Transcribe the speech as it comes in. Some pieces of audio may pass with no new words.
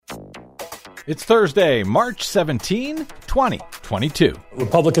It's Thursday, March 17, 2022.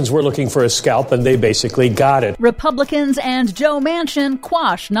 Republicans were looking for a scalp, and they basically got it. Republicans and Joe Manchin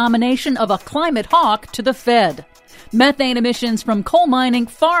quash nomination of a climate hawk to the Fed. Methane emissions from coal mining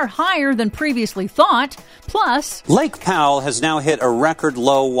far higher than previously thought. Plus, Lake Powell has now hit a record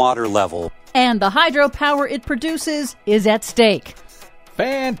low water level. And the hydropower it produces is at stake.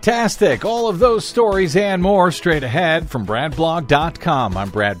 Fantastic. All of those stories and more straight ahead from BradBlog.com. I'm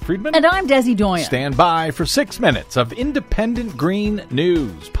Brad Friedman. And I'm Desi Doyen. Stand by for 6 minutes of independent green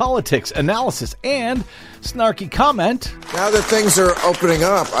news, politics, analysis, and snarky comment. Now that things are opening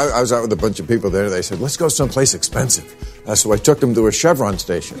up, I was out with a bunch of people there. They said, let's go someplace expensive. So I took them to a Chevron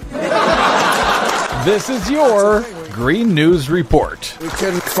station. This is your Green News Report. We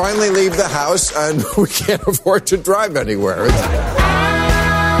can finally leave the house, and we can't afford to drive anywhere.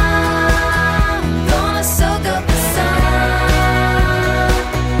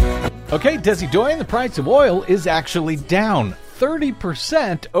 Okay, Desi Doyen, the price of oil is actually down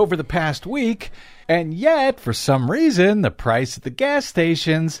 30% over the past week, and yet, for some reason, the price at the gas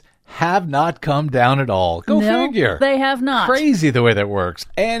stations have not come down at all. Go figure. They have not. Crazy the way that works.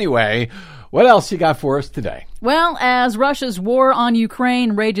 Anyway, what else you got for us today? Well, as Russia's war on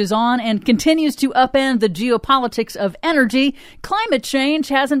Ukraine rages on and continues to upend the geopolitics of energy, climate change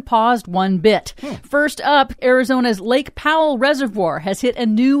hasn't paused one bit. First up, Arizona's Lake Powell Reservoir has hit a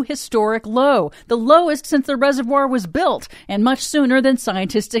new historic low, the lowest since the reservoir was built, and much sooner than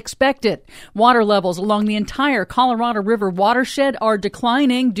scientists expected. Water levels along the entire Colorado River watershed are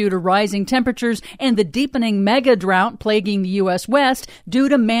declining due to rising temperatures and the deepening mega drought plaguing the U.S. West due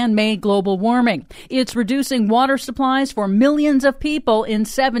to man-made global warming. It's reducing water supplies for millions of people in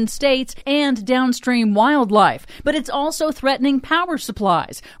 7 states and downstream wildlife, but it's also threatening power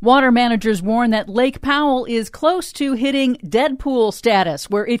supplies. Water managers warn that Lake Powell is close to hitting Deadpool status,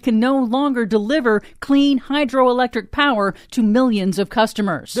 where it can no longer deliver clean hydroelectric power to millions of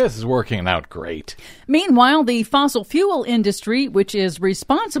customers. This is working out great. Meanwhile, the fossil fuel industry, which is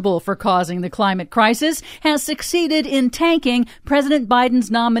responsible for causing the climate crisis, has succeeded in tanking President Biden's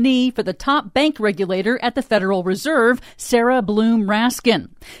nominee for the top bank regulator at the Federal Reserve, Sarah Bloom Raskin.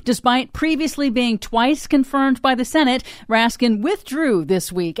 Despite previously being twice confirmed by the Senate, Raskin withdrew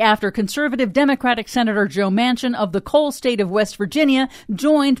this week after conservative Democratic Senator Joe Manchin of the coal state of West Virginia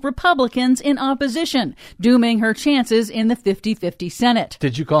joined Republicans in opposition, dooming her chances in the 50-50 Senate.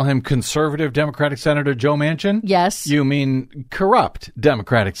 Did you call him conservative Democratic Senator Joe Manchin? Yes. You mean corrupt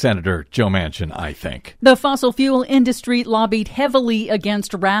Democratic Senator Joe Manchin, I think. The fossil fuel industry lobbied heavily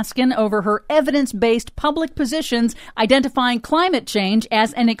against Raskin over her evidence-based public positions identifying climate change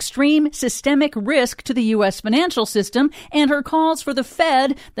as an extreme systemic risk to the U.S. financial system and her calls for the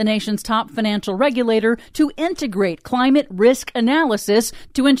Fed, the nation's top financial regulator, to integrate climate risk analysis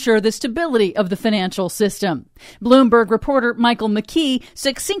to ensure the stability of the financial system. Bloomberg reporter Michael McKee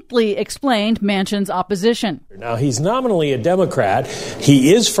succinctly explained Manchin's opposition. Now, he's nominally a Democrat.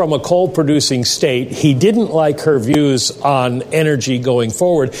 He is from a coal-producing state. He didn't like her views on energy going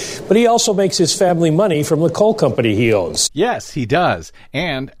forward, but he also makes his family money from the coal company he owns. Yes, he does.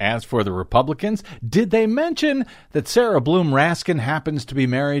 And as for the Republicans, did they mention that Sarah Bloom Raskin happens to be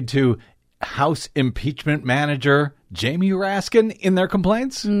married to House impeachment manager Jamie Raskin in their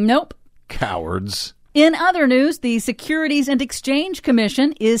complaints? Nope. Cowards. In other news, the Securities and Exchange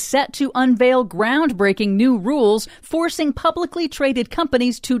Commission is set to unveil groundbreaking new rules forcing publicly traded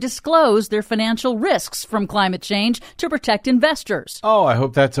companies to disclose their financial risks from climate change to protect investors. Oh, I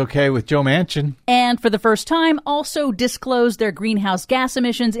hope that's okay with Joe Manchin. And for the first time, also disclose their greenhouse gas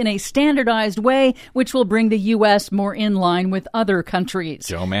emissions in a standardized way, which will bring the U.S. more in line with other countries.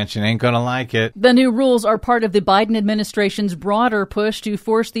 Joe Manchin ain't gonna like it. The new rules are part of the Biden administration's broader push to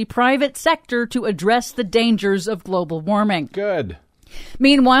force the private sector to address the dangers of global warming. Good.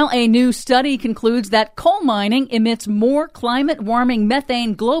 Meanwhile, a new study concludes that coal mining emits more climate-warming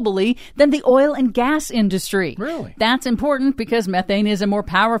methane globally than the oil and gas industry. Really? That's important because methane is a more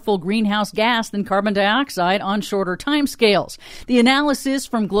powerful greenhouse gas than carbon dioxide on shorter timescales. The analysis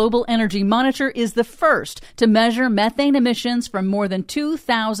from Global Energy Monitor is the first to measure methane emissions from more than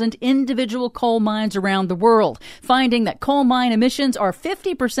 2,000 individual coal mines around the world, finding that coal mine emissions are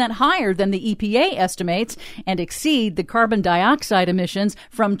 50% higher than the EPA estimates and exceed the carbon dioxide emissions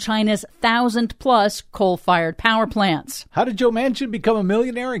from China's 1,000-plus coal-fired power plants. How did Joe Manchin become a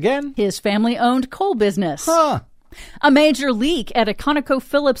millionaire again? His family-owned coal business. Huh. A major leak at a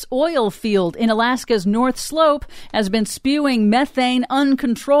ConocoPhillips oil field in Alaska's North Slope has been spewing methane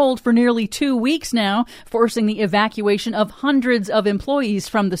uncontrolled for nearly 2 weeks now, forcing the evacuation of hundreds of employees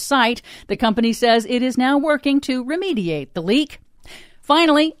from the site. The company says it is now working to remediate the leak.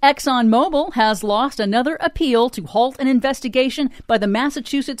 Finally, ExxonMobil has lost another appeal to halt an investigation by the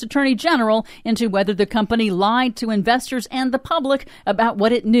Massachusetts Attorney General into whether the company lied to investors and the public about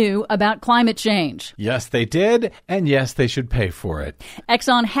what it knew about climate change. Yes, they did, and yes, they should pay for it.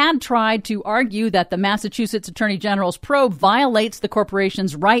 Exxon had tried to argue that the Massachusetts Attorney General's probe violates the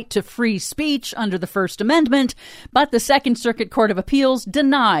corporation's right to free speech under the First Amendment, but the Second Circuit Court of Appeals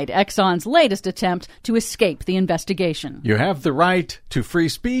denied Exxon's latest attempt to escape the investigation. You have the right to free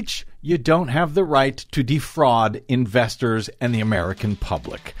speech. You don't have the right to defraud investors and the American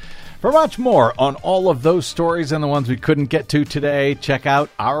public. For much more on all of those stories and the ones we couldn't get to today, check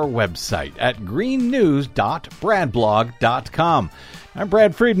out our website at greennews.bradblog.com. I'm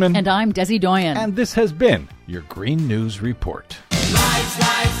Brad Friedman. And I'm Desi Doyen. And this has been your Green News Report. Lights,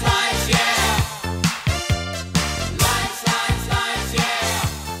 lights.